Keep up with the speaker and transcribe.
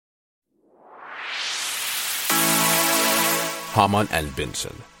Hamann and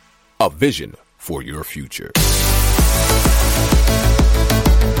Benson, a vision for your future.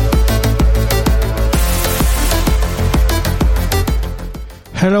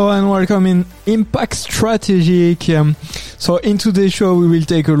 Hello and welcome in Impact Strategic. So in today's show we will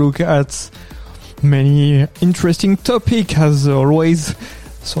take a look at many interesting topics as always.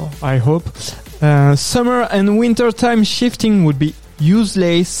 So I hope summer and winter time shifting would be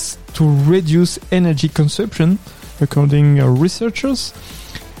useless to reduce energy consumption, according to researchers.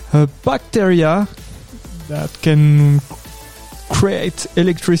 Bacteria that can create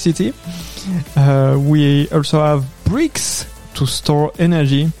electricity. We also have bricks to store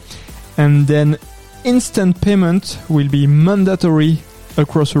energy, and then instant payment will be mandatory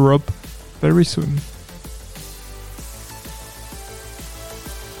across Europe very soon.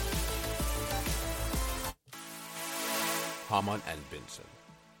 Hamann and Benson,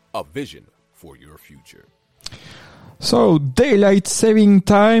 a vision for your future. So, daylight saving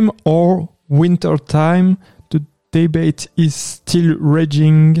time or winter time, the debate is still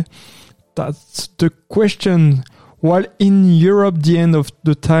raging. That's the question. While in Europe the end of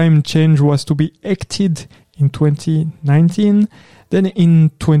the time change was to be acted in 2019, then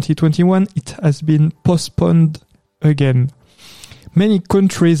in 2021 it has been postponed again. Many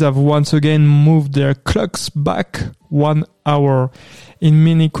countries have once again moved their clocks back 1 hour. In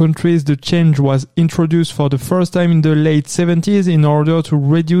many countries the change was introduced for the first time in the late 70s in order to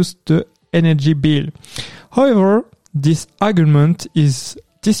reduce the energy bill. However, this argument is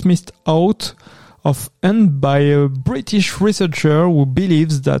dismissed out of hand by a British researcher who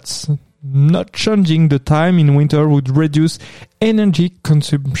believes that not changing the time in winter would reduce energy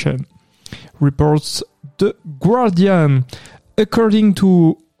consumption. Reports The Guardian. According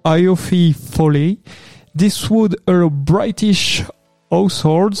to Iofi Foley, this would allow British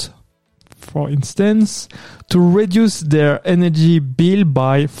households, for instance, to reduce their energy bill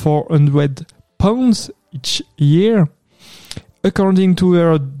by £400 each year. According to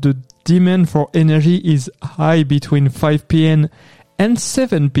her, the demand for energy is high between 5 p.m. and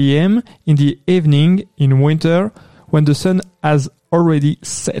 7 p.m. in the evening in winter when the sun has already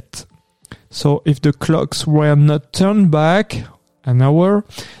set. So if the clocks were not turned back an hour,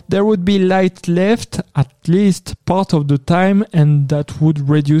 there would be light left at least part of the time, and that would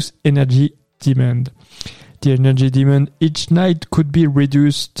reduce energy demand. The energy demand each night could be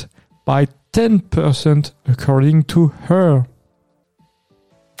reduced by 10% according to her.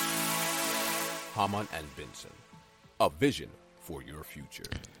 Hamann and Benson, a vision for your future.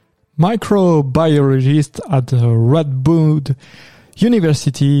 Microbiologist at Radboud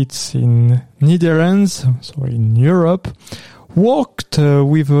University, it's in Netherlands, so in Europe, worked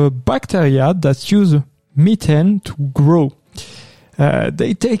with a bacteria that use methane to grow.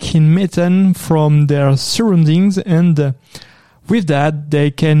 They take in methane from their surroundings, and with that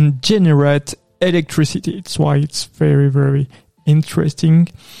they can generate electricity. It's why it's very, very interesting.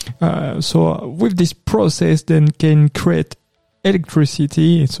 So with this process then can create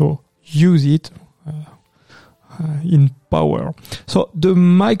electricity, so use it in power. So the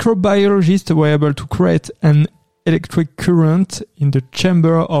microbiologists were able to create an electric current in the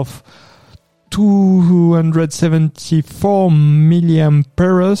chamber of 274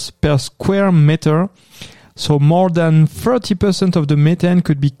 milliamperes per square meter. So more than 30% of the methane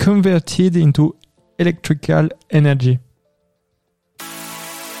could be converted into electrical energy.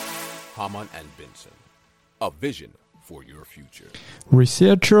 Hamann and Benson, a vision for your future.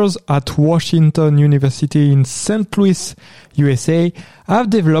 Researchers at Washington University in St. Louis, USA, have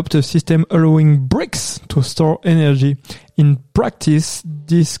developed a system allowing bricks to store energy. In practice,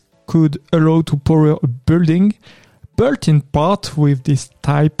 this could allow to power a building built in part with this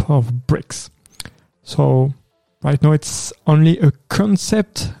type of bricks. So, right now it's only a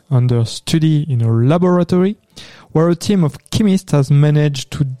concept under study in a laboratory where a team of chemists has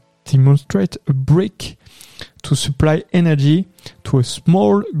managed to demonstrate a brick to supply energy to a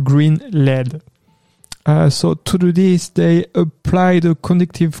small green LED. So to do this, they applied a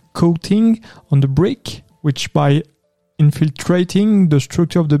conductive coating on the brick, which by infiltrating the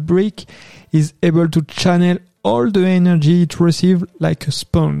structure of the brick is able to channel all the energy it receives like a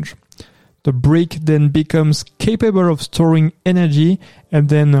sponge. The brick then becomes capable of storing energy and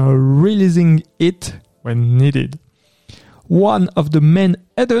then releasing it when needed. One of the main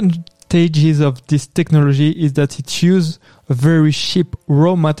advantages of this technology is that it uses a very cheap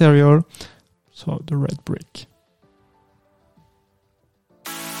raw material, so the red brick.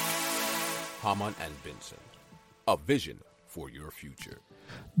 Hamann and Benson, a vision for your future.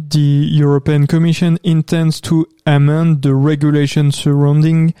 The European Commission intends to amend the regulation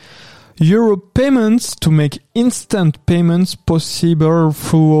surrounding euro payments to make instant payments possible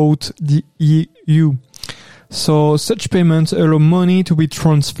throughout the EU. So such payments allow money to be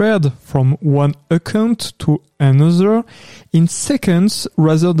transferred from one account to another in seconds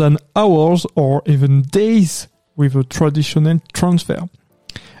rather than hours or even days with a traditional transfer.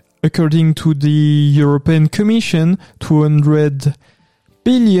 According to the European Commission, 200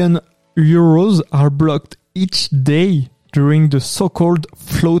 billion euros are blocked each day during the so-called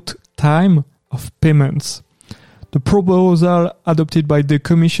float time of payments. The proposal adopted by the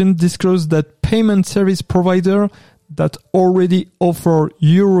Commission disclosed that payment service providers that already offer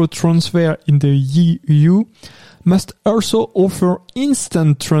euro transfer in the EU must also offer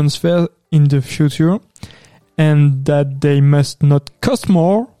instant transfer in the future, and that they must not cost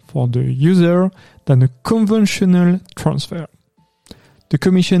more for the user than a conventional transfer. The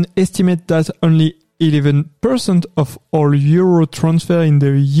Commission estimates that only 11% of all euro transfer in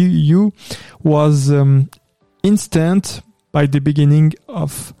the EU was instant by the beginning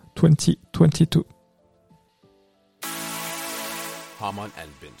of 2022. Hamann and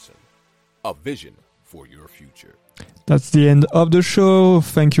Benson, a vision for your future. That's the end of the show.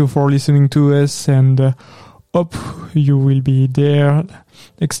 Thank you for listening to us, and hope you will be there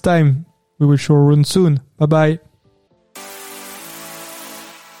next time. We will show run soon. Bye-bye.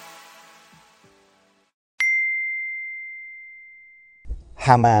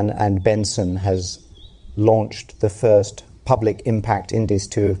 Hamann and Benson has launched the first public impact index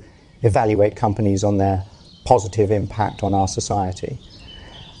to evaluate companies on their positive impact on our society.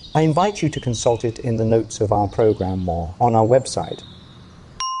 I invite you to consult it in the notes of our program or on our website.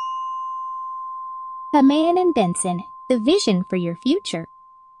 Hamann and Benson, the vision for your future.